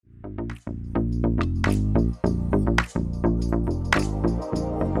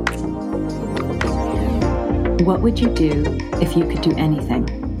What would you do if you could do anything?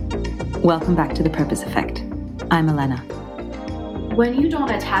 Welcome back to The Purpose Effect. I'm Elena. When you don't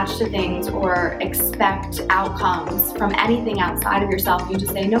attach to things or expect outcomes from anything outside of yourself, you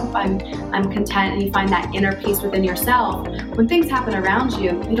just say, nope, I'm content, and you find that inner peace within yourself. When things happen around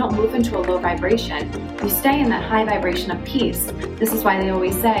you, you don't move into a low vibration. You stay in that high vibration of peace. This is why they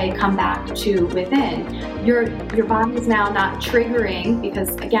always say, come back to within. Your body is now not triggering,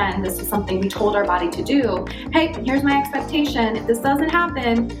 because again, this is something we told our body to do. Hey, here's my expectation. If this doesn't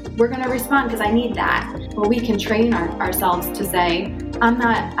happen, we're going to respond because I need that. Well, we can train ourselves to say,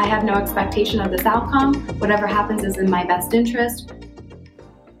 I have no expectation of this outcome. Whatever happens is in my best interest.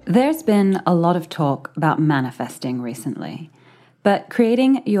 There's been a lot of talk about manifesting recently, but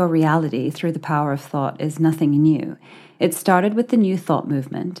creating your reality through the power of thought is nothing new. It started with the New Thought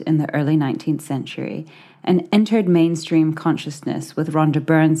movement in the early 19th century and entered mainstream consciousness with Rhonda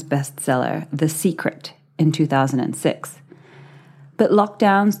Byrne's bestseller, The Secret, in 2006. But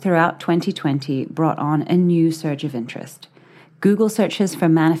lockdowns throughout 2020 brought on a new surge of interest. Google searches for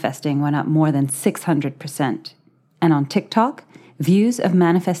manifesting went up more than 600%. And on TikTok, views of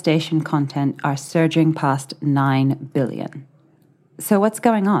manifestation content are surging past 9 billion. So what's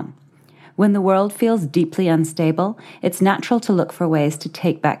going on? When the world feels deeply unstable, it's natural to look for ways to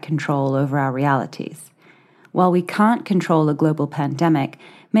take back control over our realities. While we can't control a global pandemic,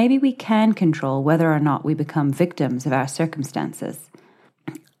 maybe we can control whether or not we become victims of our circumstances.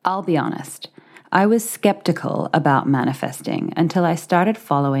 I'll be honest. I was skeptical about manifesting until I started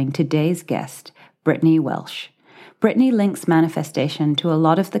following today's guest, Brittany Welsh. Brittany links manifestation to a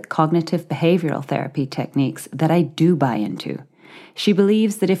lot of the cognitive behavioral therapy techniques that I do buy into. She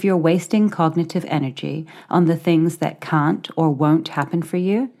believes that if you're wasting cognitive energy on the things that can't or won't happen for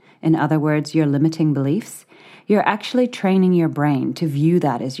you, in other words, your limiting beliefs, you're actually training your brain to view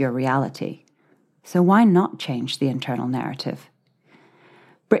that as your reality. So why not change the internal narrative?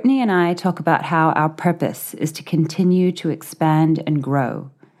 Brittany and I talk about how our purpose is to continue to expand and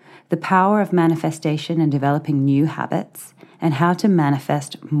grow, the power of manifestation and developing new habits, and how to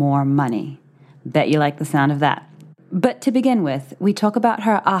manifest more money. Bet you like the sound of that. But to begin with, we talk about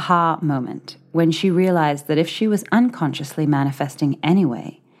her aha moment, when she realized that if she was unconsciously manifesting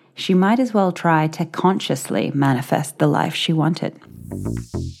anyway, she might as well try to consciously manifest the life she wanted.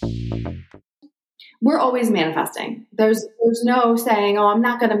 We're always manifesting. There's no saying, oh, I'm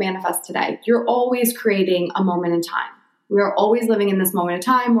not going to manifest today. You're always creating a moment in time. We're always living in this moment in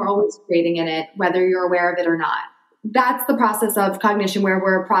time. We're always creating in it, whether you're aware of it or not. That's the process of cognition, where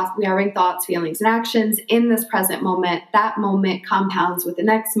we're having thoughts, feelings, and actions in this present moment. That moment compounds with the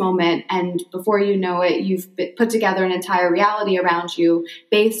next moment. And before you know it, you've put together an entire reality around you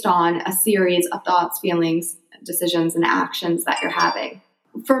based on a series of thoughts, feelings, decisions, and actions that you're having.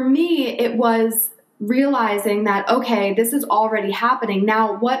 For me, it was realizing that, okay, this is already happening.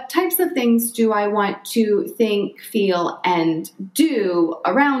 Now, what types of things do I want to think, feel, and do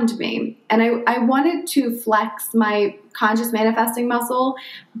around me? And I wanted to flex my conscious manifesting muscle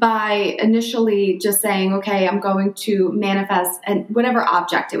by initially just saying, okay, I'm going to manifest and whatever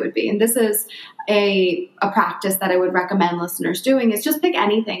object it would be. And this is a practice that I would recommend listeners doing, is just pick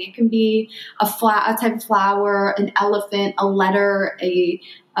anything. It can be a type of flower, an elephant, a letter, a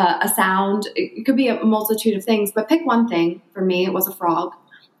sound. It could be a multitude of things, but pick one thing. For me, it was a frog.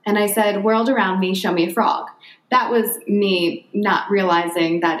 And I said, world around me, show me a frog. That was me not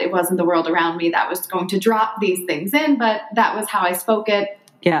realizing that it wasn't the world around me that was going to drop these things in, but that was how I spoke it.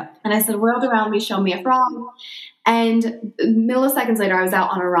 Yeah. And I said, world around me, show me a frog. And milliseconds later, I was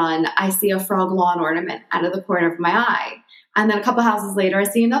out on a run. I see a frog lawn ornament out of the corner of my eye. And then a couple houses later, I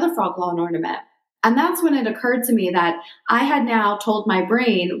see another frog lawn ornament. And that's when it occurred to me that I had now told my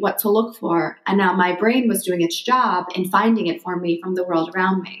brain what to look for. And now my brain was doing its job in finding it for me from the world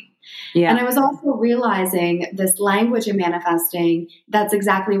around me. Yeah. And I was also realizing this language in manifesting, that's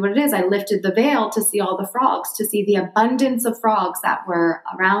exactly what it is. I lifted the veil to see all the frogs, to see the abundance of frogs that were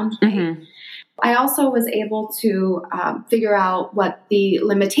around me. Mm-hmm. I also was able to figure out what the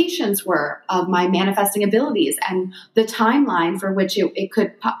limitations were of my manifesting abilities and the timeline for which it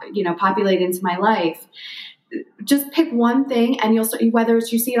could, populate into my life. Just pick one thing, and whether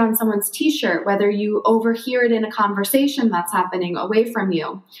it's you see it on someone's T-shirt, whether you overhear it in a conversation that's happening away from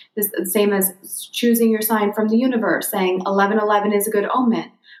you. This the same as choosing your sign from the universe, saying 1111 is a good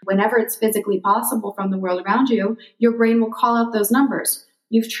omen. Whenever it's physically possible from the world around you, your brain will call out those numbers.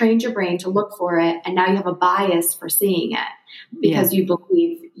 You've trained your brain to look for it, and now you have a bias for seeing it because you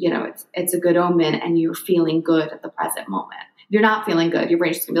believe, it's a good omen and you're feeling good at the present moment. If you're not feeling good, your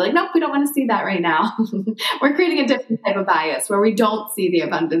brain's just going to be like, nope, we don't want to see that right now. We're creating a different type of bias where we don't see the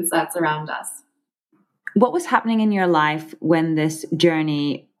abundance that's around us. what was happening in your life when this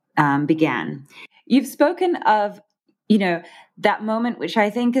journey began? You've spoken of, that moment, which I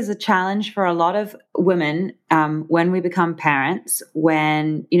think is a challenge for a lot of women when we become parents,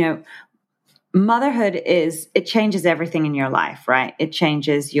 when, motherhood it changes everything in your life, right? It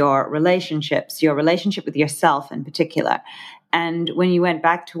changes your relationships, your relationship with yourself in particular. And when you went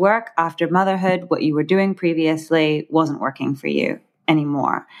back to work after motherhood, what you were doing previously wasn't working for you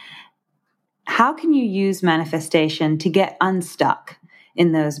anymore. How can you use manifestation to get unstuck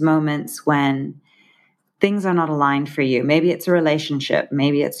in those moments when things are not aligned for you? Maybe it's a relationship,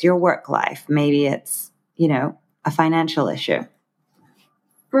 maybe it's your work life, maybe it's, a financial issue.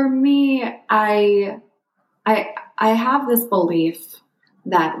 For me, I have this belief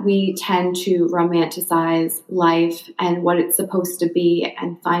that we tend to romanticize life and what it's supposed to be,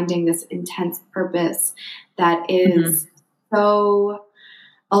 and finding this intense purpose that is so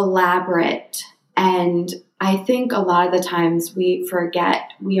elaborate. And I think a lot of the times we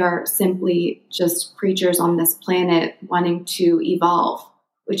forget we are simply just creatures on this planet wanting to evolve,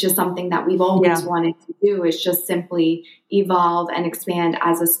 which is something that we've always wanted to do, is just simply evolve and expand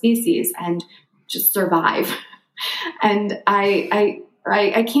as a species and just survive. And I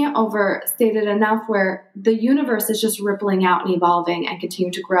can't overstate it enough, where the universe is just rippling out and evolving and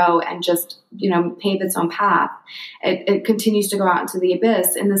continue to grow and just, pave its own path. It continues to go out into the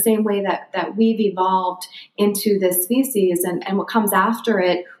abyss in the same way that we've evolved into this species, and what comes after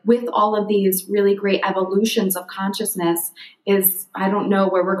it with all of these really great evolutions of consciousness is, I don't know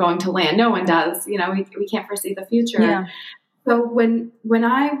where we're going to land. No one does. We can't foresee the future. Yeah. So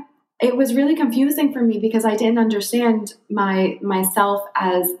it was really confusing for me, because I didn't understand myself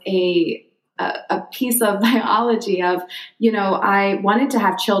as a piece of biology of, I wanted to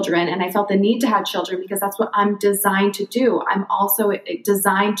have children, and I felt the need to have children because that's what I'm designed to do. I'm also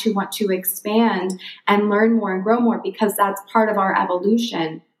designed to want to expand and learn more and grow more, because that's part of our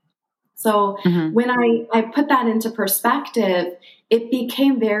evolution. So when I put that into perspective, it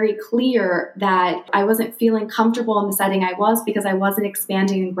became very clear that I wasn't feeling comfortable in the setting I was, because I wasn't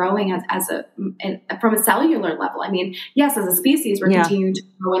expanding and growing from a cellular level. I mean, yes, as a species, we're continuing to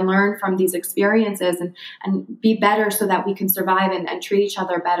grow and learn from these experiences and be better so that we can survive and treat each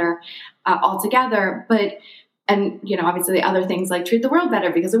other better altogether. And obviously other things like treat the world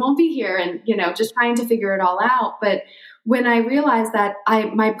better because it won't be here, and, just trying to figure it all out. But when I realized that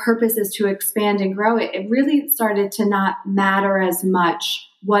my purpose is to expand and grow, it really started to not matter as much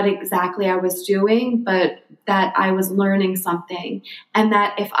what exactly I was doing, but that I was learning something. And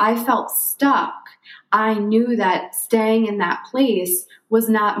that if I felt stuck, I knew that staying in that place was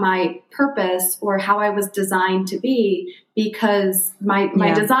not my purpose or how I was designed to be, because my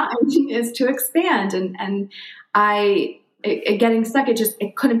design is to expand. And getting stuck,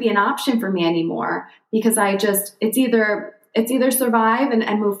 it couldn't be an option for me anymore, because it's either survive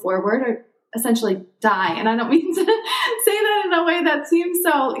and move forward, or essentially die. And I don't mean to say that in a way that seems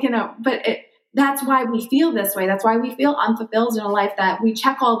so, but that's why we feel this way. That's why we feel unfulfilled in a life, that we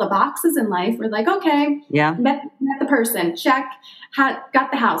check all the boxes in life. We're like, okay, met the person, check,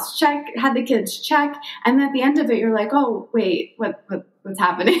 got the house, check, had the kids, check. And then at the end of it, you're like, oh, wait, what's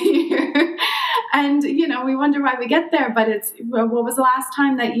happening here? And, we wonder why we get there, but what was the last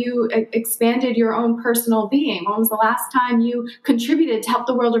time that you expanded your own personal being? When was the last time you contributed to help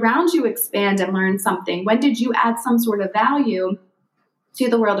the world around you expand and learn something? When did you add some sort of value to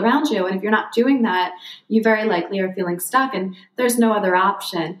the world around you? And if you're not doing that, you very likely are feeling stuck, and there's no other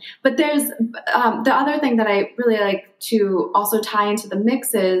option. But there's the other thing that I really like to also tie into the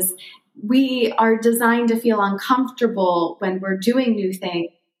mix is, we are designed to feel uncomfortable when we're doing new things,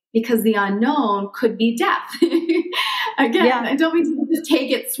 because the unknown could be death. Again, I don't mean to just take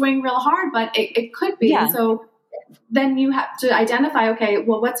it, swing real hard, but it could be. Yeah. So then you have to identify, okay,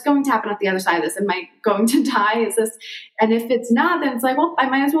 well, what's going to happen at the other side of this? Am I going to die? Is this? And if it's not, then it's like, well, I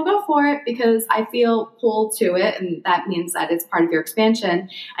might as well go for it, because I feel pulled to it. And that means that it's part of your expansion.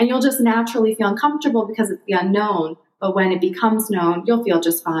 And you'll just naturally feel uncomfortable because it's the unknown. But when it becomes known, you'll feel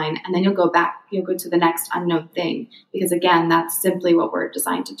just fine. And then you'll go to the next unknown thing. Because again, that's simply what we're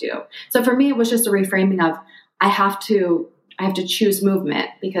designed to do. So for me, it was just a reframing of, I have to choose movement,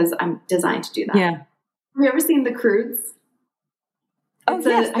 because I'm designed to do that. Yeah. Have you ever seen The Croods?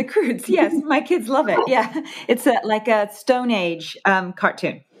 The Croods. Yes. My kids love it. Yeah. It's like a Stone Age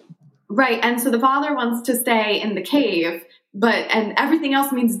cartoon. Right. And so the father wants to stay in the cave and everything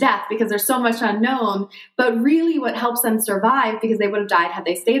else means death because there's so much unknown. But really what helps them survive, because they would have died had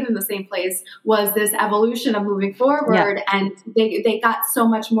they stayed in the same place, was this evolution of moving forward. Yeah. And they got so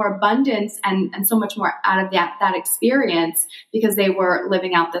much more abundance and so much more out of that experience because they were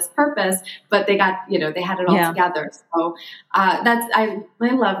living out this purpose, but they got, they had it all together. So I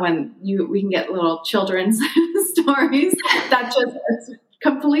love when we can get little children's stories that just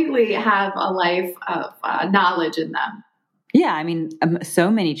completely have a life of knowledge in them. Yeah, I mean,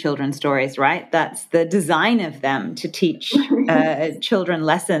 so many children's stories, right? That's the design of them, to teach children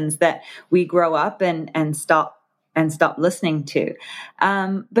lessons that we grow up and stop listening to.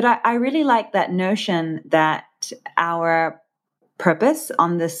 But I really like that notion that our purpose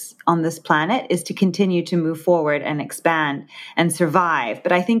on this planet is to continue to move forward and expand and survive.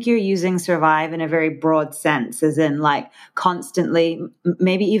 But I think you're using survive in a very broad sense, as in like constantly,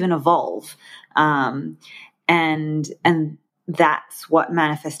 maybe even evolve. And that's what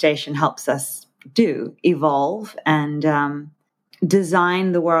manifestation helps us do: evolve and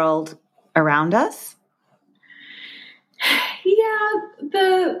design the world around us.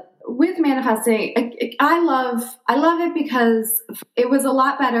 Yeah, with manifesting, I love it because it was a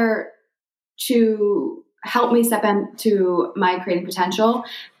lot better to help me step into my creating potential,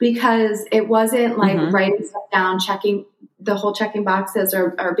 because it wasn't like writing stuff down, checking boxes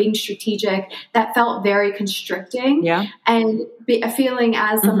or being strategic. That felt very constricting. Yeah. And feeling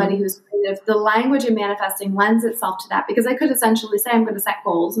as somebody who's creative, the language in manifesting lends itself to that, because I could essentially say, I'm going to set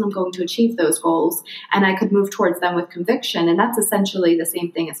goals and I'm going to achieve those goals, and I could move towards them with conviction. And that's essentially the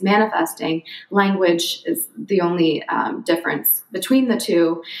same thing as manifesting. Language is the only difference between the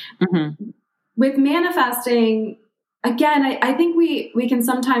two. With manifesting, again, I think we can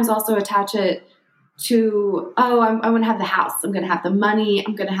sometimes also attach it to, I'm going to have the house, I'm going to have the money,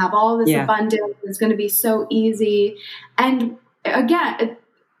 I'm going to have all this abundance, it's going to be so easy. And again,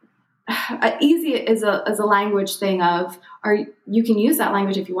 easy is a language thing of, you can use that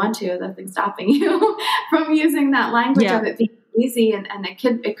language if you want to. Nothing's stopping you from using that language of it being easy, and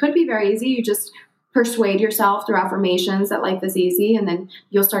it could be very easy. You just persuade yourself through affirmations that life is easy, and then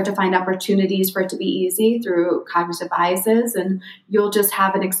you'll start to find opportunities for it to be easy through cognitive biases, and you'll just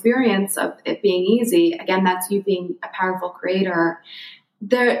have an experience of it being easy. Again, that's you being a powerful creator.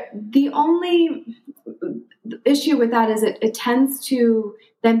 The only issue with that is it tends to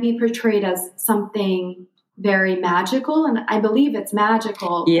then be portrayed as something very magical, and I believe it's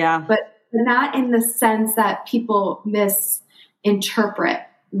magical, but not in the sense that people misinterpret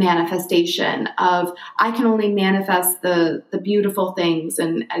manifestation of, I can only manifest the beautiful things,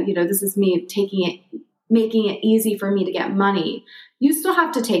 and this is me making it easy for me to get money. You still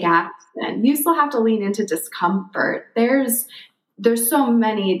have to take action. You still have to lean into discomfort. There's so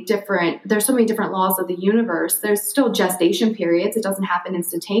many different laws of the universe. There's still gestation periods. It doesn't happen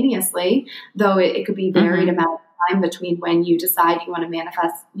instantaneously, though it could be varied amount of time between when you decide you want to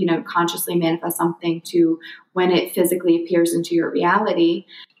manifest, consciously manifest something, to when it physically appears into your reality.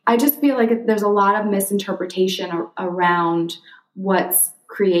 I just feel like there's a lot of misinterpretation around what's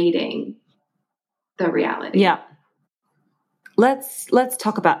creating the reality. Yeah. Let's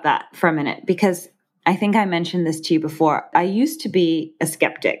talk about that for a minute, because I think I mentioned this to you before. I used to be a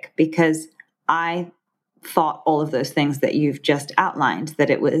skeptic because I thought all of those things that you've just outlined,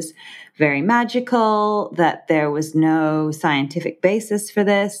 that it was very magical, that there was no scientific basis for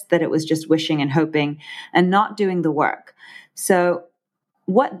this, that it was just wishing and hoping and not doing the work. So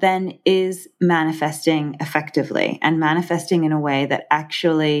what then is manifesting effectively, and manifesting in a way that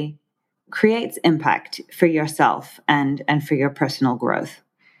actually creates impact for yourself and for your personal growth?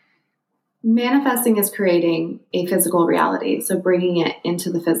 Manifesting is creating a physical reality, so bringing it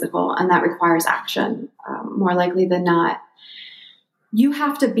into the physical, and that requires action. More likely than not, you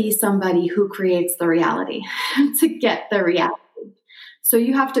have to be somebody who creates the reality to get the reality. So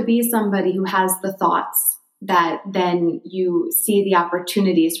you have to be somebody who has the thoughts that then you see the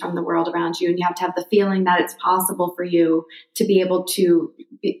opportunities from the world around you, and you have to have the feeling that it's possible for you to be able to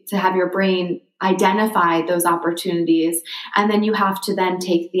have your brain identify those opportunities, and then you have to then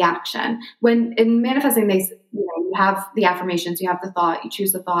take the action. When in manifesting, you have the affirmations, you have the thought, you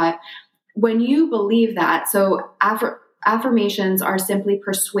choose the thought. When you believe that, so affirmations are simply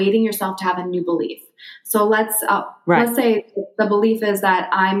persuading yourself to have a new belief. So let's say the belief is that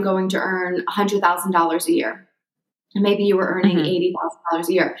I'm going to earn $100,000 a year. And maybe you were earning $80,000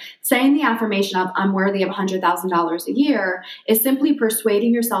 a year. Saying the affirmation of I'm worthy of $100,000 a year is simply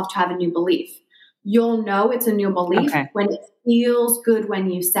persuading yourself to have a new belief. You'll know it's a new belief when it feels good when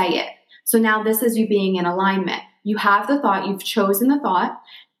you say it. So now this is you being in alignment. You have the thought, you've chosen the thought.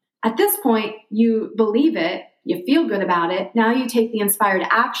 At this point, you believe it. you feel good about it. Now you take the inspired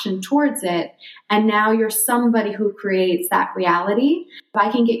action towards it. And now you're somebody who creates that reality. If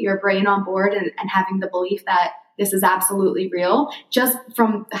I can get your brain on board and having the belief that this is absolutely real, just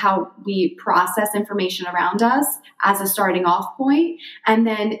from how we process information around us as a starting off point. And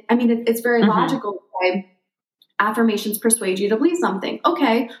then, I mean, it's very logical, right? Affirmations persuade you to believe something.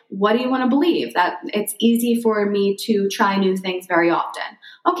 Okay, what do you want to believe? That it's easy for me to try new things very often.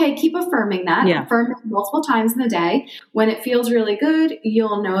 Okay, keep affirming that. Yeah. Affirm it multiple times in the day. When it feels really good,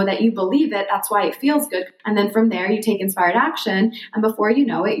 you'll know that you believe it. That's why it feels good. And then from there, you take inspired action. And before you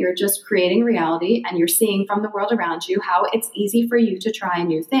know it, you're just creating reality and you're seeing from the world around you how it's easy for you to try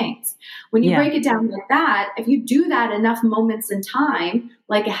new things. When you break it down like that, if you do that enough moments in time,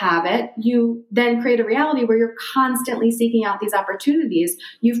 like a habit, you then create a reality where you're constantly seeking out these opportunities.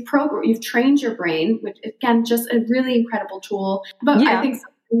 You've trained your brain, which again, just a really incredible tool. But I think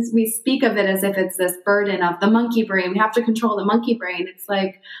sometimes we speak of it as if it's this burden of the monkey brain. We have to control the monkey brain. It's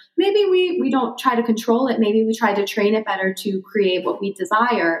like, maybe we don't try to control it. Maybe we try to train it better to create what we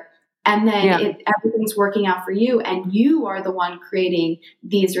desire. And then everything's working out for you. And you are the one creating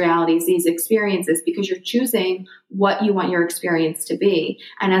these realities, these experiences, because you're choosing what you want your experience to be.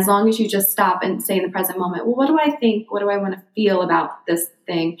 And as long as you just stop and say in the present moment, well, what do I think? What do I want to feel about this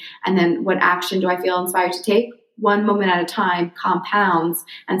thing? And then what action do I feel inspired to take? One moment at a time compounds,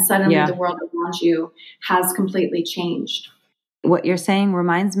 and suddenly the world around you has completely changed. What you're saying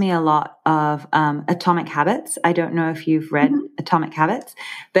reminds me a lot of Atomic Habits. I don't know if you've read Atomic Habits,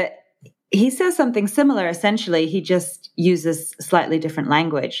 but he says something similar. Essentially, he just uses slightly different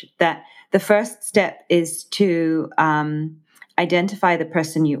language. That the first step is to identify the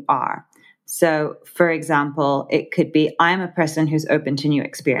person you are. So, for example, it could be, I'm a person who's open to new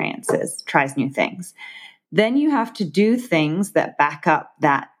experiences, tries new things. Then you have to do things that back up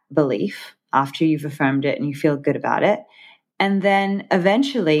that belief after you've affirmed it and you feel good about it. And then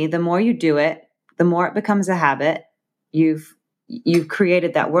eventually, the more you do it, the more it becomes a habit. You've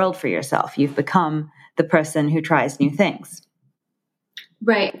created that world for yourself. You've become the person who tries new things.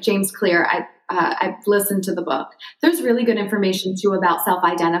 Right. James Clear. I've listened to the book. There's really good information too about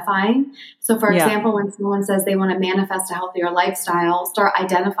self-identifying. So for example, when someone says they want to manifest a healthier lifestyle, start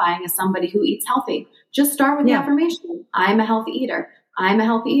identifying as somebody who eats healthy. Just start with the affirmation. I'm a healthy eater. I'm a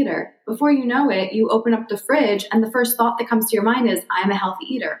healthy eater. Before you know it, you open up the fridge and the first thought that comes to your mind is, I'm a healthy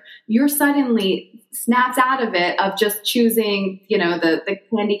eater. You're suddenly snaps out of it of just choosing, the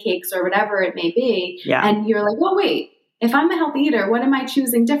candy cakes or whatever it may be. Yeah. And you're like, well, wait, if I'm a healthy eater, what am I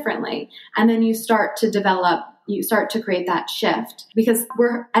choosing differently? And then you start to create that shift, because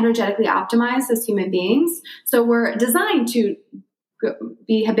we're energetically optimized as human beings. So we're designed to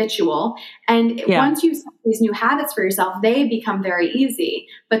be habitual. And once you set these new habits for yourself, they become very easy.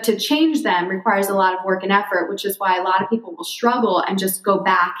 But to change them requires a lot of work and effort, which is why a lot of people will struggle and just go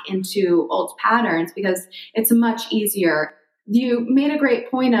back into old patterns, because it's much easier. You made a great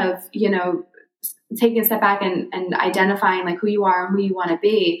point of, taking a step back and identifying like who you are and who you want to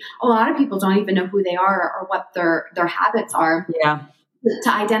be. A lot of people don't even know who they are or what their habits are. Yeah.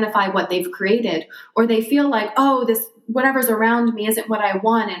 To identify what they've created, or they feel like, oh, this whatever's around me isn't what I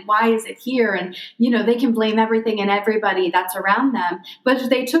want, and why is it here? And they can blame everything and everybody that's around them. But if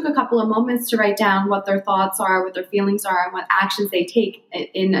they took a couple of moments to write down what their thoughts are, what their feelings are, and what actions they take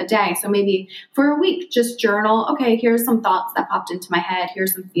in a day. So maybe for a week, just journal. Okay, here's some thoughts that popped into my head.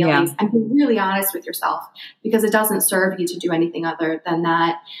 Here's some feelings, and be really honest with yourself, because it doesn't serve you to do anything other than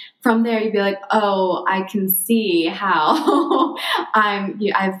that. From there, you'd be like, oh, I can see how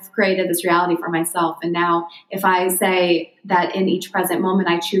I've created this reality for myself. And now if I say that in each present moment,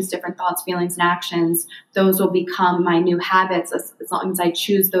 I choose different thoughts, feelings, and actions, those will become my new habits as long as I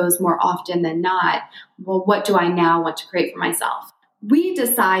choose those more often than not. Well, what do I now want to create for myself? We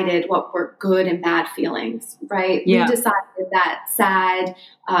decided what were good and bad feelings, right? Yeah. We decided that sad,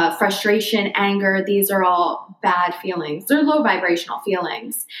 frustration, anger, these are all bad feelings. They're low vibrational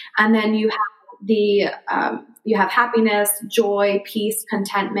feelings. And then you have you have happiness, joy, peace,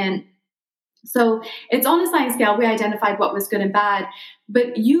 contentment. So it's on a sliding scale. We identified what was good and bad, but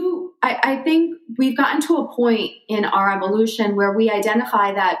I think we've gotten to a point in our evolution where we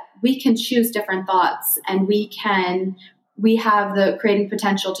identify that we can choose different thoughts, and we have the creating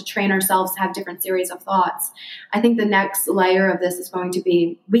potential to train ourselves to have different series of thoughts. I think the next layer of this is going to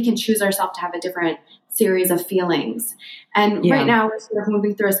be, we can choose ourselves to have a different series of feelings. And right now we're sort of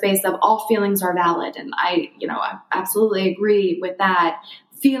moving through a space of all feelings are valid. And I absolutely agree with that.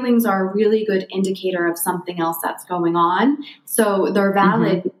 Feelings are a really good indicator of something else that's going on. So they're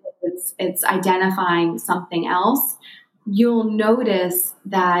valid because it's identifying something else. You'll notice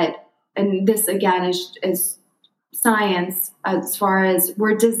that, and this again is science as far as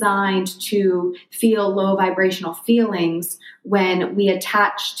we're designed to feel low vibrational feelings when we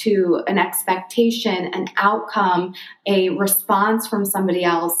attach to an expectation, an outcome, a response from somebody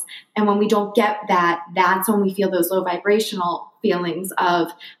else. And when we don't get that, that's when we feel those low vibrational feelings of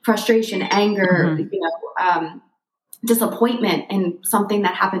frustration, anger, disappointment in something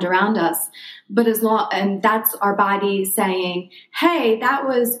that happened around us. But and that's our body saying, hey,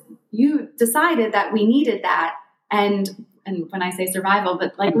 you decided that we needed that. And when I say survival,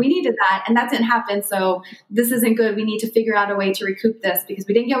 but like we needed that and that didn't happen. So this isn't good. We need to figure out a way to recoup this because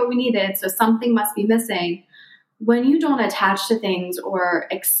we didn't get what we needed. So something must be missing. When you don't attach to things or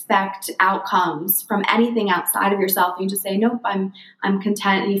expect outcomes from anything outside of yourself, you just say, nope, I'm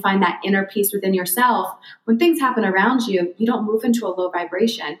content. And you find that inner peace within yourself. When things happen around you, you don't move into a low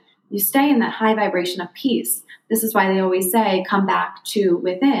vibration. You stay in that high vibration of peace. This is why they always say, come back to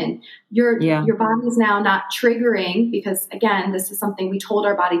within. Your body is now not triggering because, again, this is something we told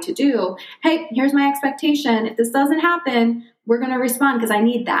our body to do. Hey, here's my expectation. If this doesn't happen, we're going to respond because I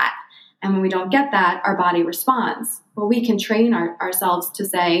need that. And when we don't get that, our body responds. Well, we can train ourselves to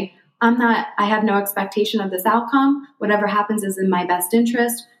say, I have no expectation of this outcome. Whatever happens is in my best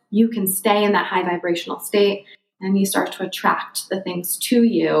interest. You can stay in that high vibrational state. And you start to attract the things to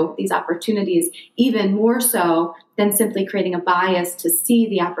you, these opportunities, even more so than simply creating a bias to see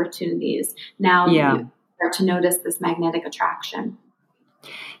the opportunities. Now you start to notice this magnetic attraction.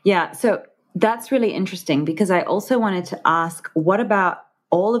 Yeah, so that's really interesting because I also wanted to ask, what about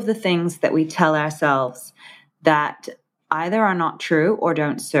all of the things that we tell ourselves that either are not true or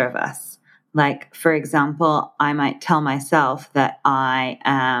don't serve us? Like, for example, I might tell myself that I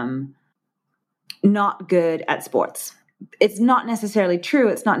am not good at sports. It's not necessarily true.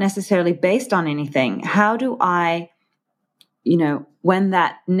 It's not necessarily based on anything. How do I, when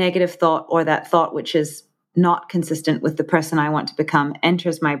that negative thought or that thought which is not consistent with the person I want to become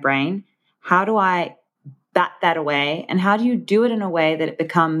enters my brain, how do I bat that away? And how do you do it in a way that it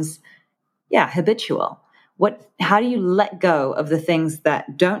becomes, habitual? How do you let go of the things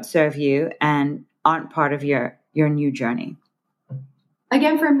that don't serve you and aren't part of your new journey?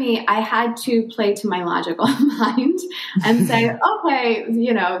 Again, for me, I had to play to my logical mind and say, okay,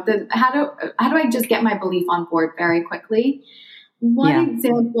 how do I just get my belief on board very quickly? One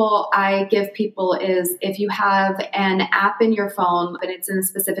example I give people is if you have an app in your phone, but it's in a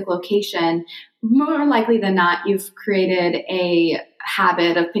specific location, more likely than not, you've created a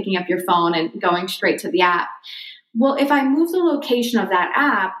habit of picking up your phone and going straight to the app. Well, if I move the location of that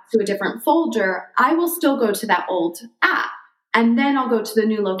app to a different folder, I will still go to that old app. And then I'll go to the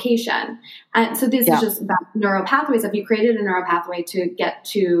new location. And so this is just about neural pathways. If you created a neural pathway to get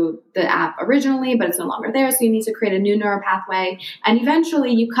to the app originally, but it's no longer there, so you need to create a new neural pathway. And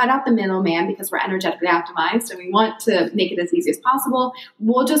eventually you cut out the middleman because we're energetically optimized and we want to make it as easy as possible.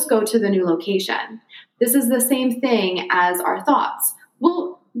 We'll just go to the new location. This is the same thing as our thoughts.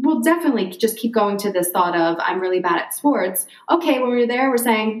 We'll definitely just keep going to this thought of, I'm really bad at sports. Okay, when we're there, we're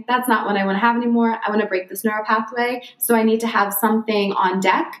saying, that's not what I want to have anymore. I want to break this neural pathway. So I need to have something on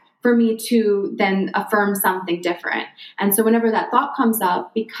deck for me to then affirm something different. And so whenever that thought comes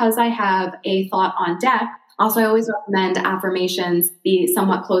up, because I have a thought on deck, also, I always recommend affirmations be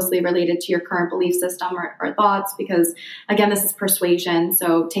somewhat closely related to your current belief system or thoughts because, again, this is persuasion.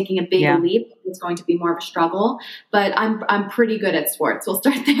 So taking a big leap is going to be more of a struggle. But I'm pretty good at sports. We'll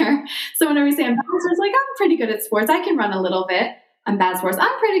start there. So whenever we say I'm bad at sports, like, I'm pretty good at sports. I can run a little bit. I'm bad at sports.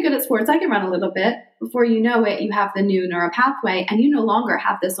 I'm pretty good at sports. I can run a little bit. Before you know it, you have the new neural pathway and you no longer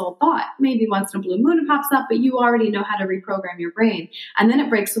have this old thought. Maybe once in a blue moon it pops up, but you already know how to reprogram your brain. And then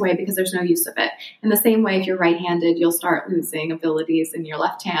it breaks away because there's no use of it. In the same way, if you're right-handed, you'll start losing abilities in your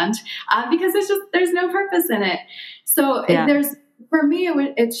left hand because there's no purpose in it. So for me,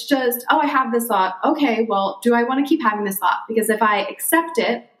 it's just, I have this thought. Okay, well, do I want to keep having this thought? Because if I accept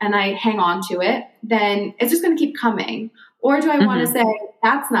it and I hang on to it, then it's just going to keep coming. Or do I want to say,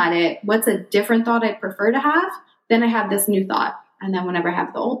 that's not it? What's a different thought I'd prefer to have? Then I have this new thought. And then whenever I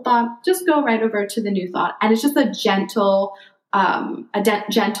have the old thought, just go right over to the new thought. And it's just a gentle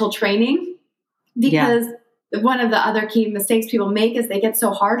training because one of the other key mistakes people make is they get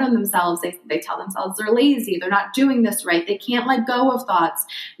so hard on themselves. They tell themselves they're lazy. They're not doing this right. They can't let go of thoughts,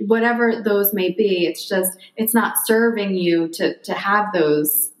 whatever those may be. It's not serving you to have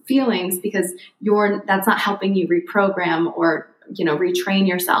those feelings because that's not helping you reprogram or, retrain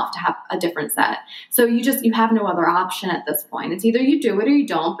yourself to have a different set. So you have no other option at this point. It's either you do it or you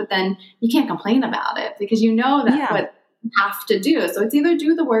don't, but then you can't complain about it because you know that's what you have to do. So it's either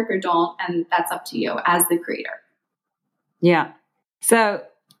do the work or don't. And that's up to you as the creator. Yeah. So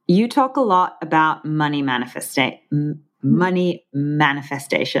You talk a lot about money manifestation.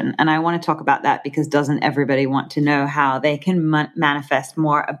 And I want to talk about that because doesn't everybody want to know how they can manifest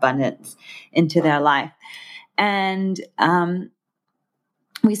more abundance into their life? And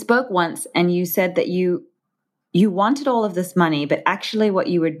we spoke once and you said that you wanted all of this money, but actually what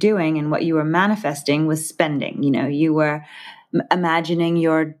you were doing and what you were manifesting was spending. You were imagining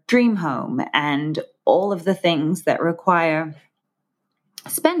your dream home and all of the things that require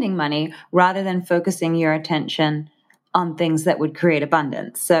spending money rather than focusing your attention on things that would create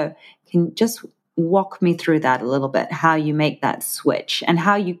abundance. So can you just walk me through that a little bit, how you make that switch and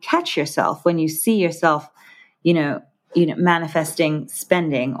how you catch yourself when you see yourself, manifesting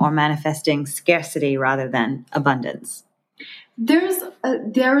spending or manifesting scarcity rather than abundance? There's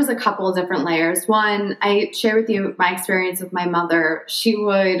a couple of different layers. One, I share with you my experience with my mother. She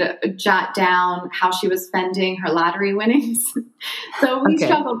would jot down how she was spending her lottery winnings. So we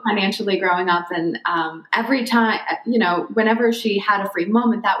struggled financially growing up. And every time, whenever she had a free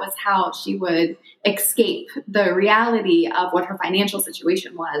moment, that was how she would escape the reality of what her financial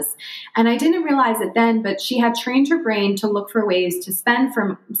situation was. And I didn't realize it then, but she had trained her brain to look for ways to spend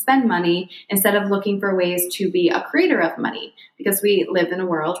money instead of looking for ways to be a creator of money. Because we live in a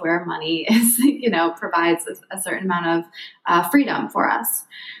world where money is, provides a certain amount of freedom for us.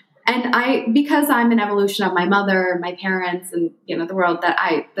 And because I'm an evolution of my mother, my parents, and, the world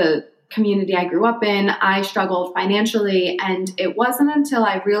the community I grew up in, I struggled financially. And it wasn't until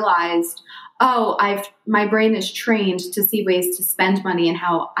I realized, my brain is trained to see ways to spend money and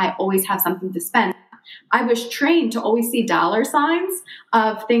how I always have something to spend. I was trained to always see dollar signs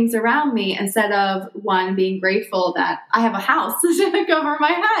of things around me instead of one being grateful that I have a house over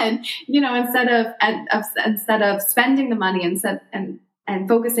my head, instead of spending the money and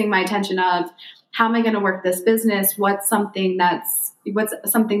focusing my attention of how am I going to work this business? What's something that's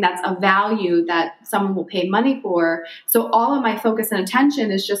of value that someone will pay money for? So all of my focus and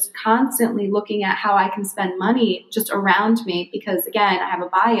attention is just constantly looking at how I can spend money just around me, because again, I have a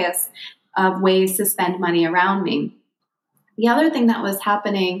bias of ways to spend money around me. The other thing that was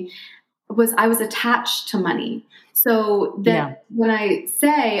happening was I was attached to money. So that when I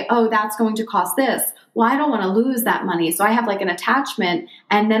say, that's going to cost this, well, I don't want to lose that money. So I have like an attachment,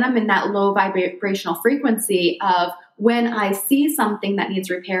 and then I'm in that low vibrational frequency of when I see something that needs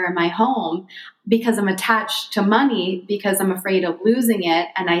repair in my home, because I'm attached to money, because I'm afraid of losing it.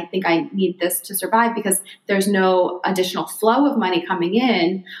 And I think I need this to survive because there's no additional flow of money coming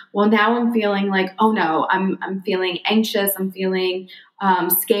in. Well, now I'm feeling like, oh no, I'm feeling anxious. I'm feeling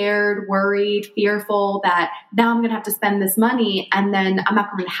scared, worried, fearful that now I'm going to have to spend this money and then I'm not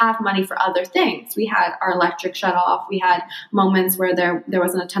going to have money for other things. We had our electric shut off. We had moments where there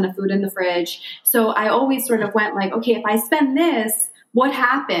wasn't a ton of food in the fridge. So I always sort of went like, okay, if I spend this, what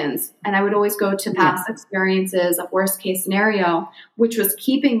happens? And I would always go to past experiences of worst case scenario, which was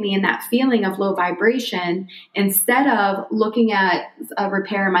keeping me in that feeling of low vibration instead of looking at a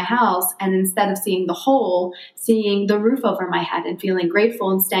repair in my house, and instead of seeing the whole, seeing the roof over my head and feeling grateful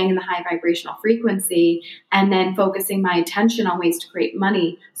and staying in the high vibrational frequency, and then focusing my attention on ways to create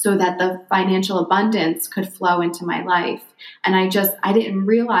money so that the financial abundance could flow into my life. And I didn't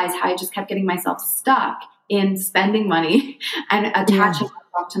realize how I just kept getting myself stuck in spending money and attaching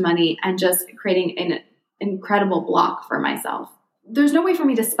myself to money and just creating an incredible block for myself. There's no way for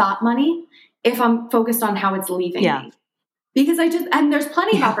me to spot money if I'm focused on how it's leaving me. Because and there's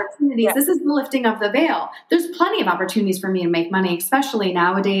plenty of opportunities. This is the lifting of the veil. There's plenty of opportunities for me to make money, especially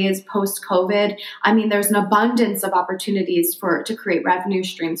nowadays, post-COVID. I mean, there's an abundance of opportunities to create revenue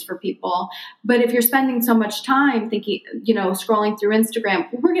streams for people. But if you're spending so much time thinking, scrolling through Instagram,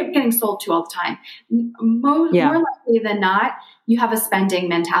 we're getting sold to all the time. More likely than not, you have a spending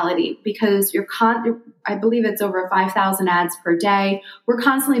mentality because I believe it's over 5,000 ads per day. We're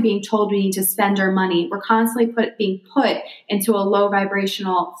constantly being told we need to spend our money. We're constantly being put into a low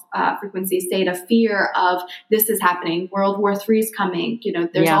vibrational frequency state of fear of this is happening. World War III is coming.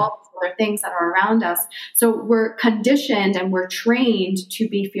 There's all these other things that are around us. So we're conditioned and we're trained to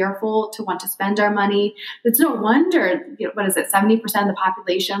be fearful, to want to spend our money. It's no wonder, 70% of the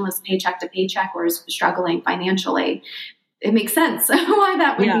population was paycheck to paycheck or is struggling financially. It makes sense why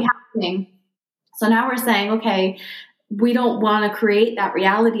that would be happening. So now we're saying, okay, we don't want to create that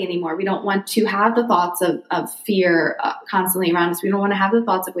reality anymore. We don't want to have the thoughts of fear constantly around us. We don't want to have the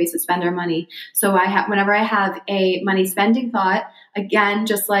thoughts of ways to spend our money. So whenever I have a money spending thought, again,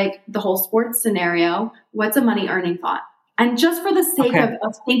 just like the whole sports scenario, what's a money earning thought? And just for the sake Okay.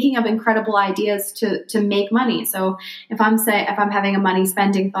 of thinking of incredible ideas to make money. So if I'm having a money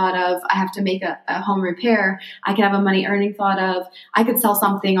spending thought of, I have to make a home repair, I could have a money earning thought of, I could sell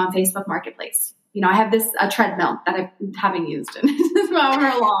something on Facebook Marketplace. I have a treadmill that I haven't used in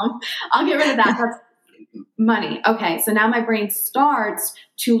however long. I'll get rid of that. That's money. Okay. So now my brain starts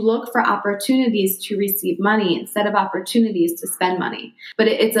to look for opportunities to receive money instead of opportunities to spend money. But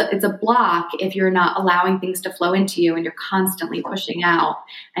it's a block if you're not allowing things to flow into you and you're constantly pushing out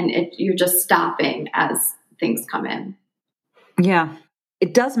and you're just stopping as things come in. Yeah.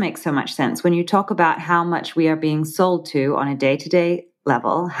 It does make so much sense when you talk about how much we are being sold to on a day-to-day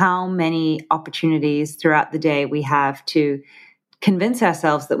level, how many opportunities throughout the day we have to convince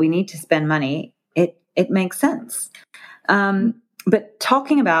ourselves that we need to spend money. It makes sense. But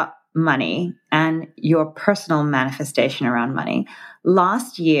talking about money and your personal manifestation around money,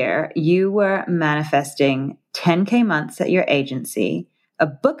 last year you were manifesting 10K months at your agency, a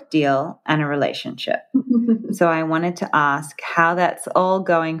book deal, and a relationship. So I wanted to ask how that's all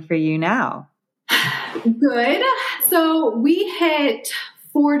going for you now. Good. So we hit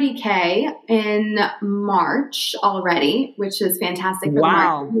 40K in March already, which is fantastic for the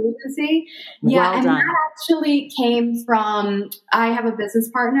marketing agency. Yeah, well and done. that actually came from, I have a business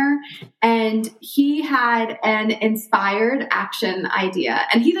partner and he had an inspired action idea.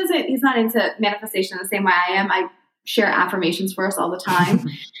 And he's not into manifestation the same way I am. I share affirmations for us all the time.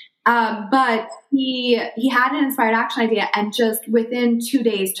 But he had an inspired action idea and just within 2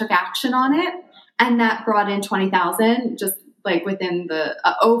 days took action on it. And that brought in 20,000, just like within the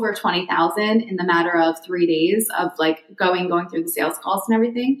over 20,000 in the matter of 3 days of like going through the sales calls and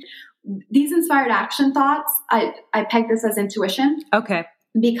everything. These inspired action thoughts, I peg this as intuition. Okay.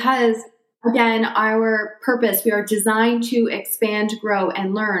 Because again, our purpose, we are designed to expand, grow,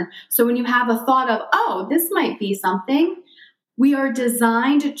 and learn. So when you have a thought of, oh, this might be something, we are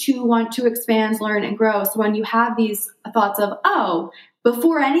designed to want to expand, learn, and grow. So when you have these thoughts of, oh,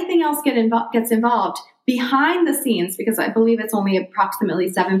 before anything else gets involved, behind the scenes, because I believe it's only approximately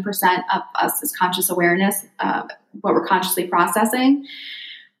 7% of us is conscious awareness, what we're consciously processing,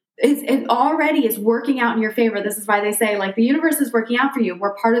 it already is working out in your favor. This is why they say, like, the universe is working out for you.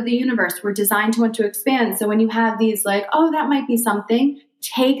 We're part of the universe. We're designed to want to expand. So when you have these like, oh, that might be something,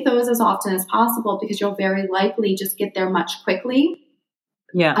 take those as often as possible because you'll very likely just get there much quickly.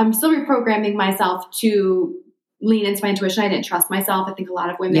 Yeah. I'm still reprogramming myself to lean into my intuition. I didn't trust myself. I think a lot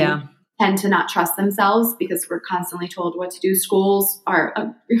of women tend to not trust themselves because we're constantly told what to do. Schools are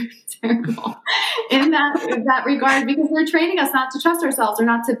terrible in that regard because they're training us not to trust ourselves or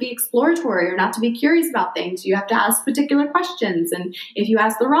not to be exploratory or not to be curious about things. You have to ask particular questions. And if you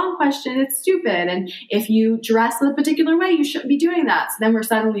ask the wrong question, it's stupid. And if you dress a particular way, you shouldn't be doing that. So then we're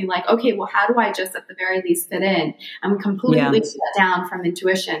suddenly like, okay, well, how do I just at the very least fit in? And we completely shut down from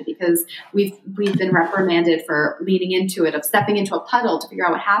intuition because we've been reprimanded for leaning into it, of stepping into a puddle to figure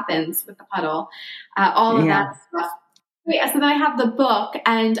out what happens with the puddle, all of that stuff. So then I have the book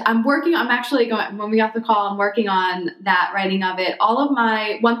and I'm actually going, when we got the call, I'm working on that writing of it.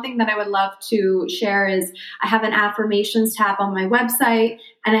 One thing that I would love to share is I have an affirmations tab on my website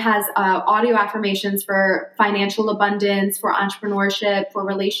and it has audio affirmations for financial abundance, for entrepreneurship, for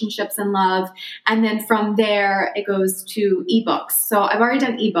relationships and love. And then from there, it goes to ebooks. So I've already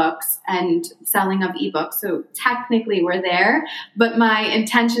done ebooks and selling of ebooks. So technically we're there, but my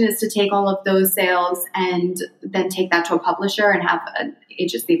intention is to take all of those sales and then take that to a publisher and have an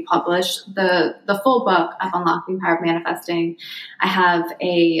agency publish the full book of Unlocking Power of Manifesting. I have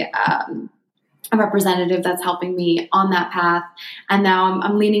a representative that's helping me on that path. And now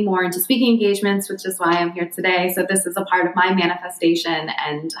I'm leaning more into speaking engagements, which is why I'm here today. So this is a part of my manifestation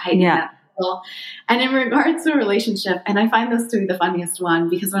and heightening that skill. And in regards to a relationship, and I find this to be the funniest one,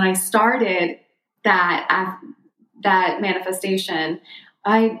 because when I started that manifestation,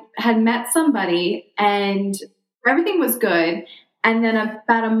 I had met somebody and everything was good. And then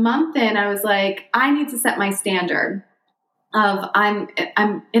about a month in, I was like, I need to set my standard of I'm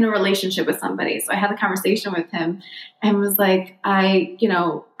in a relationship with somebody. So I had a conversation with him and was like, I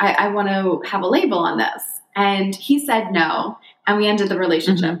want to have a label on this. And he said no. And we ended the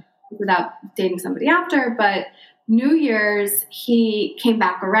relationship without dating somebody after. But New Year's, he came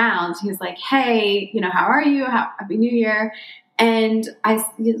back around. He was like, hey, how are you? Happy New Year. And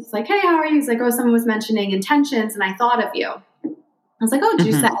he was like, hey, how are you? He's like, oh, someone was mentioning intentions and I thought of you. I was like, oh, did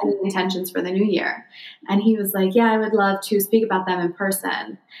you set any intentions for the new year? And he was like, yeah, I would love to speak about them in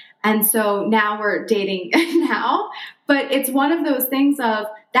person. And so now we're dating now, but it's one of those things of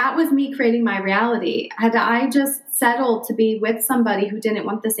that was me creating my reality. Had I just settled to be with somebody who didn't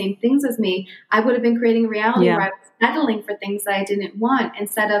want the same things as me, I would have been creating a reality where I was settling for things that I didn't want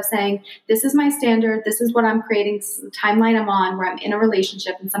instead of saying, this is my standard. This is what I'm creating. This is the timeline I'm on where I'm in a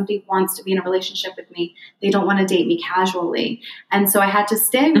relationship and somebody wants to be in a relationship with me. They don't want to date me casually. And so I had to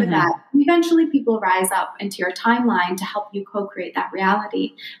stay with that. Eventually people rise up into your timeline to help you co-create that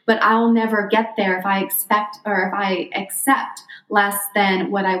reality. But I'll never get there if I expect or if I accept less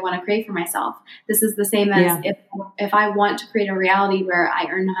than what I want to create for myself. This is the same as if I want to create a reality where I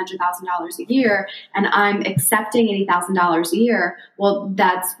earn $100,000 a year and I'm accepting $80,000 a year, well,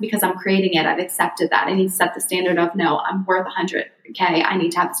 that's because I'm creating it. I've accepted that. I need to set the standard of, no, I'm worth 100K. I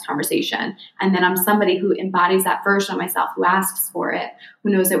need to have this conversation. And then I'm somebody who embodies that version of myself, who asks for it, who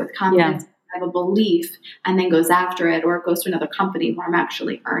knows it with confidence, I have a belief, and then goes after it, or goes to another company where I'm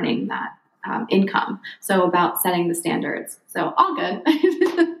actually earning that income. So about setting the standards. So all good.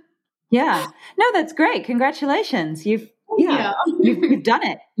 Yeah. No, that's great. Congratulations. You've done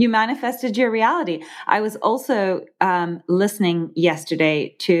it. You manifested your reality. I was also listening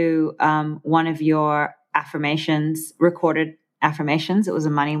yesterday to one of your affirmations, recorded affirmations. It was a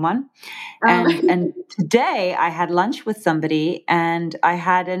money one. And today I had lunch with somebody and I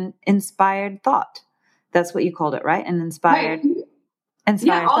had an inspired thought. That's what you called it, right? An inspired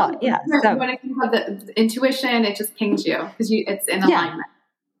thought. Yeah. So when it comes to the intuition, it just pings you because it's in alignment.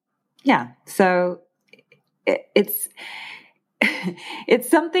 Yeah. So it's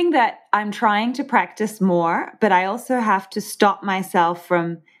something that I'm trying to practice more, but I also have to stop myself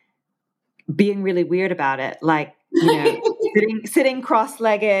from being really weird about it. Like, sitting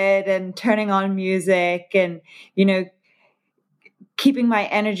cross-legged and turning on music and, keeping my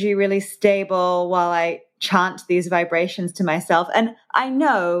energy really stable while I chant these vibrations to myself. And I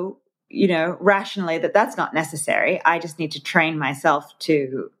know, rationally that that's not necessary. I just need to train myself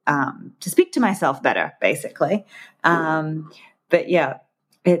to speak to myself better, basically. But yeah,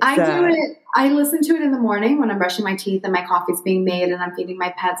 I do it. I listen to it in the morning when I'm brushing my teeth and my coffee's being made and I'm feeding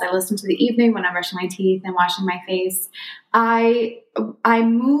my pets. I listen to the evening when I'm brushing my teeth and washing my face. I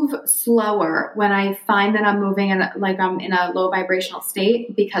move slower when I find that I'm moving and like I'm in a low vibrational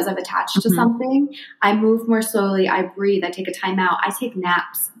state because I've attached to something. I move more slowly. I breathe. I take a time out. I take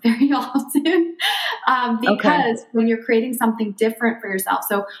naps very often because when you're creating something different for yourself.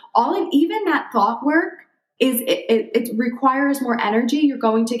 So even that thought work, it requires more energy. You're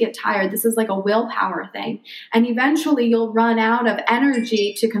going to get tired. This is like a willpower thing. And eventually you'll run out of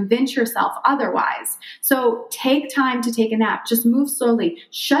energy to convince yourself otherwise. So take time to take a nap. Just move slowly.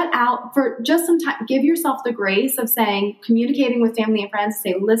 Shut out for just some time. Give yourself the grace of communicating with family and friends,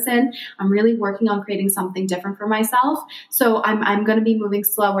 say, listen, I'm really working on creating something different for myself. So I'm going to be moving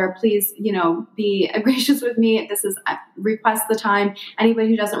slower. Please, be gracious with me. Request the time. Anybody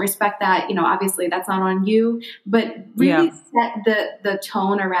who doesn't respect that, obviously that's not on you. But really set the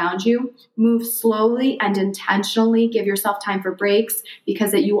tone around you. Move slowly and intentionally. Give yourself time for breaks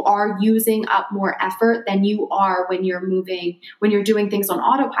because that you are using up more effort than you are when you're doing things on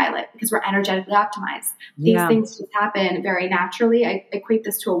autopilot because we're energetically optimized. These things just happen very naturally. I equate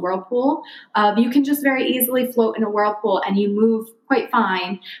this to a whirlpool. You can just very easily float in a whirlpool and you move quite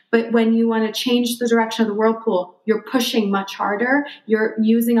fine. But when you want to change the direction of the whirlpool, you're pushing much harder. You're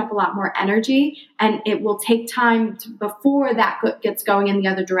using up a lot more energy and it will take time before that gets going in the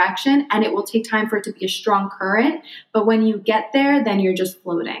other direction. And it will take time for it to be a strong current. But when you get there, then you're just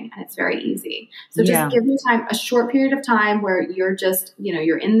floating and it's very easy. So just give yourself a short period of time where you're just,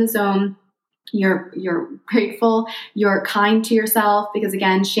 you're in the zone. You're grateful, you're kind to yourself because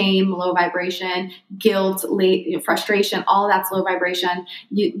again, shame, low vibration, guilt, frustration, all that's low vibration.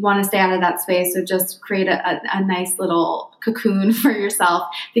 You want to stay out of that space. So just create a nice little cocoon for yourself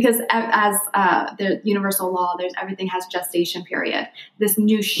because as the universal law, everything has gestation period. This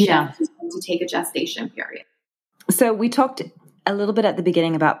new shift is going to take a gestation period. So we talked a little bit at the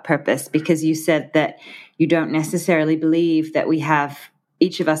beginning about purpose because you said that you don't necessarily believe that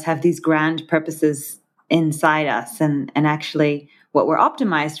each of us have these grand purposes inside us. And actually what we're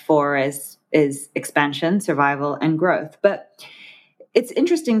optimized for is expansion, survival, and growth. But it's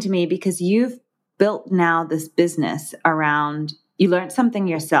interesting to me because you've built now this business around, you learned something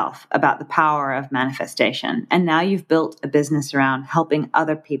yourself about the power of manifestation. And now you've built a business around helping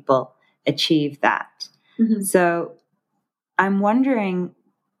other people achieve that. Mm-hmm. So I'm wondering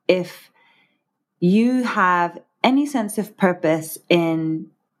if you have any sense of purpose in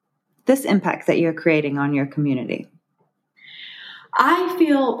this impact that you're creating on your community? I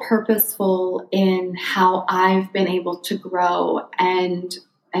feel purposeful in how I've been able to grow and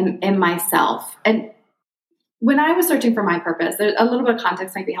in myself. And when I was searching for my purpose, a little bit of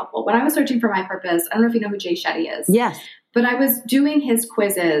context might be helpful. When I was searching for my purpose, I don't know if you know who Jay Shetty is. Yes. But I was doing his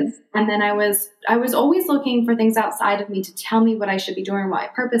quizzes, and then I was always looking for things outside of me to tell me what I should be doing, what my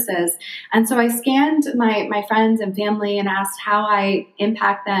purpose is. And so I scanned my friends and family and asked how I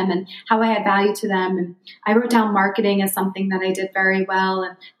impact them and how I add value to them. And I wrote down marketing as something that I did very well,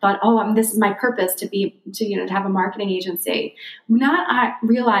 and thought, this is my purpose to have a marketing agency. Not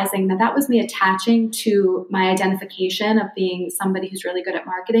realizing that was me attaching to my identification of being somebody who's really good at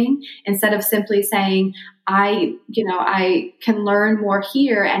marketing, instead of simply saying, I can learn more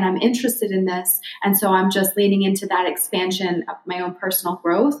here and I'm interested in this. And so I'm just leaning into that expansion of my own personal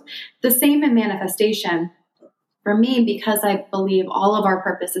growth. The same in manifestation. For me, because I believe all of our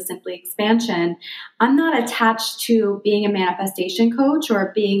purpose is simply expansion, I'm not attached to being a manifestation coach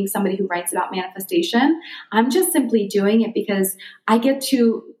or being somebody who writes about manifestation. I'm just simply doing it because I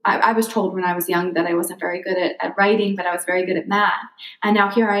was told when I was young that I wasn't very good at writing, but I was very good at math. And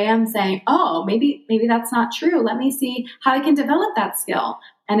now here I am saying, maybe that's not true. Let me see how I can develop that skill.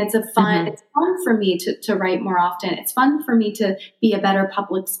 And it's fun for me to write more often. It's fun for me to be a better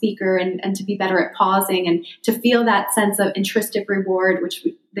public speaker and to be better at pausing and to feel that sense of intrinsic reward, which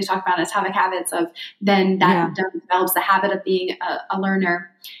they talk about in Atomic Habits, of then that develops the habit of being a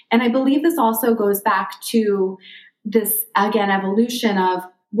learner. And I believe this also goes back to this, again, evolution of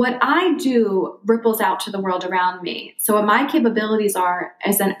what I do ripples out to the world around me. So what my capabilities are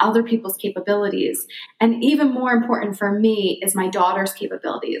is in other people's capabilities. And even more important for me is my daughter's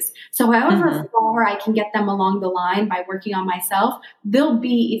capabilities. So however far I can get them along the line by working on myself, they'll be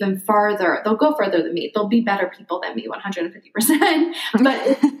even farther. They'll go further than me. They'll be better people than me, 150%. But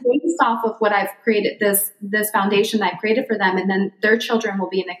it's based off of what I've created, this foundation that I've created for them. And then their children will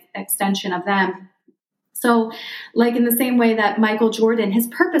be an extension of them. So like in the same way that Michael Jordan, his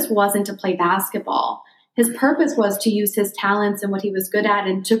purpose wasn't to play basketball. His purpose was to use his talents and what he was good at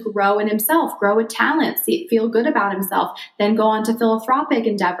and to grow in himself, grow a talent, feel good about himself, then go on to philanthropic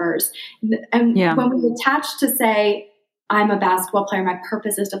endeavors. And when we attach to say, I'm a basketball player, my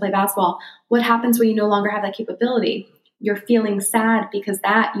purpose is to play basketball, what happens when you no longer have that capability? You're feeling sad because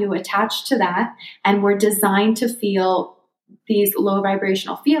you attach to that, and we're designed to feel these low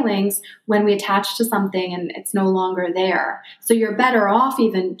vibrational feelings when we attach to something and it's no longer there. So you're better off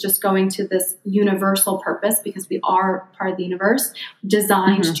even just going to this universal purpose, because we are part of the universe,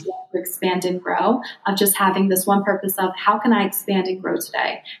 designed to expand and grow, of just having this one purpose of how can I expand and grow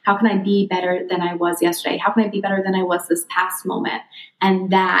today? How can I be better than I was yesterday? How can I be better than I was this past moment?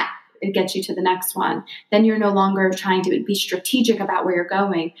 And that it gets you to the next one. Then you're no longer trying to be strategic about where you're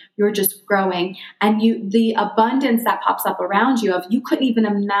going. You're just growing. And the abundance that pops up around you, of you couldn't even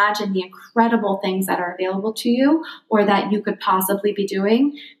imagine the incredible things that are available to you or that you could possibly be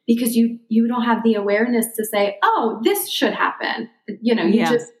doing, because you don't have the awareness to say, this should happen.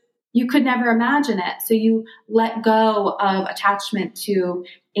 You could never imagine it. So you let go of attachment to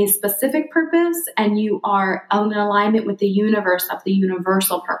a specific purpose, and you are in alignment with the universe of the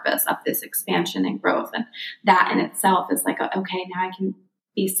universal purpose of this expansion and growth. And that in itself is like, okay, now I can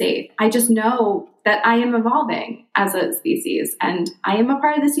be safe. I just know that I am evolving as a species and I am a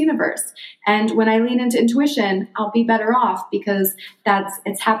part of this universe. And when I lean into intuition, I'll be better off because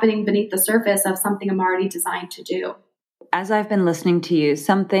it's happening beneath the surface of something I'm already designed to do. As I've been listening to you,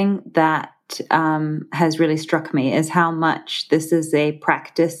 something that has really struck me is how much this is a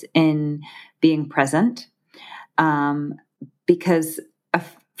practice in being present. Because a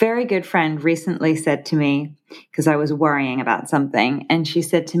very good friend recently said to me, because I was worrying about something, and she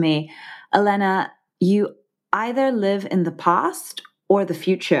said to me, Elena, you either live in the past or the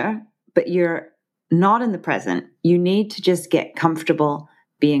future, but you're not in the present. You need to just get comfortable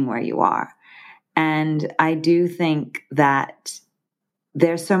being where you are. And I do think that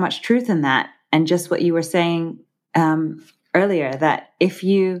there's so much truth in that. And just what you were saying earlier, that if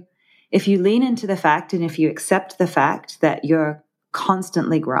you lean into the fact and if you accept the fact that you're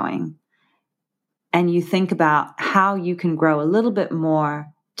constantly growing, and you think about how you can grow a little bit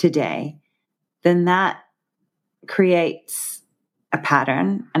more today, then that creates a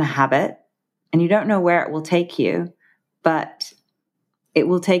pattern and a habit. And you don't know where it will take you, but it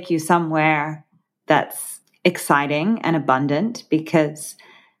will take you somewhere that's exciting and abundant, because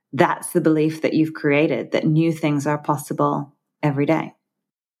that's the belief that you've created, that new things are possible every day.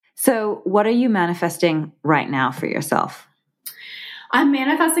 So what are you manifesting right now for yourself? I'm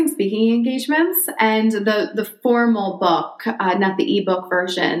manifesting speaking engagements and the formal book, not the ebook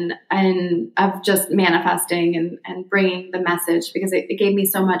version, and of just manifesting and bringing the message because it gave me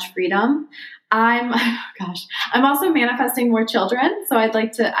so much freedom. I'm also manifesting more children. So I'd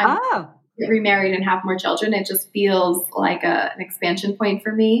like to get remarried and have more children. It just feels like an expansion point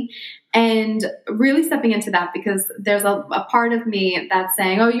for me. And really stepping into that because there's a part of me that's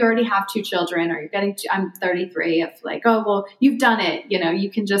saying, oh, you already have 2 children or you're getting I'm 33. It's like, oh, well, you've done it.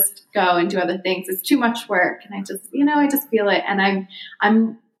 You can just go and do other things. It's too much work. And I just feel it. And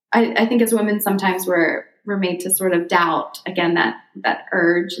I think as women, sometimes we're made to sort of doubt again, that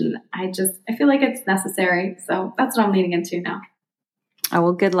urge. And I feel like it's necessary. So that's what I'm leaning into now. Oh,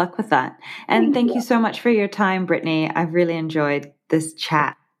 well, good luck with that. And thank you so much for your time, Brittany. I've really enjoyed this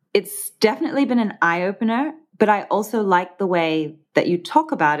chat. It's definitely been an eye-opener, but I also like the way that you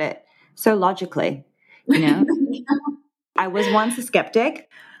talk about it so logically. I was once a skeptic.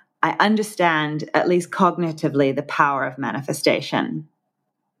 I understand, at least cognitively, the power of manifestation.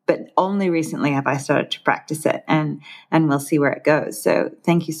 But only recently have I started to practice it, and we'll see where it goes. So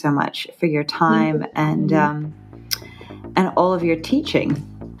thank you so much for your time and all of your teaching.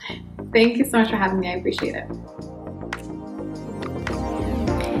 Thank you so much for having me. I appreciate it.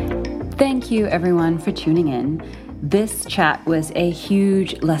 Thank you, everyone, for tuning in. This chat was a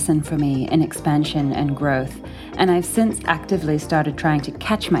huge lesson for me in expansion and growth, and I've since actively started trying to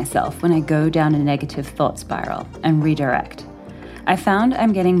catch myself when I go down a negative thought spiral and redirect. I found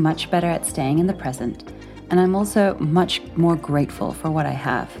I'm getting much better at staying in the present, and I'm also much more grateful for what I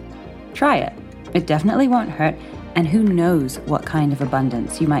have. Try it. It definitely won't hurt, and who knows what kind of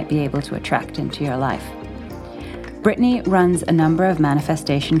abundance you might be able to attract into your life. Brittany runs a number of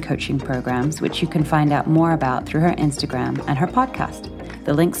manifestation coaching programs, which you can find out more about through her Instagram and her podcast.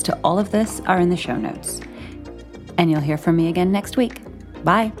 The links to all of this are in the show notes. And you'll hear from me again next week.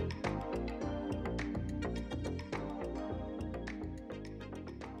 Bye.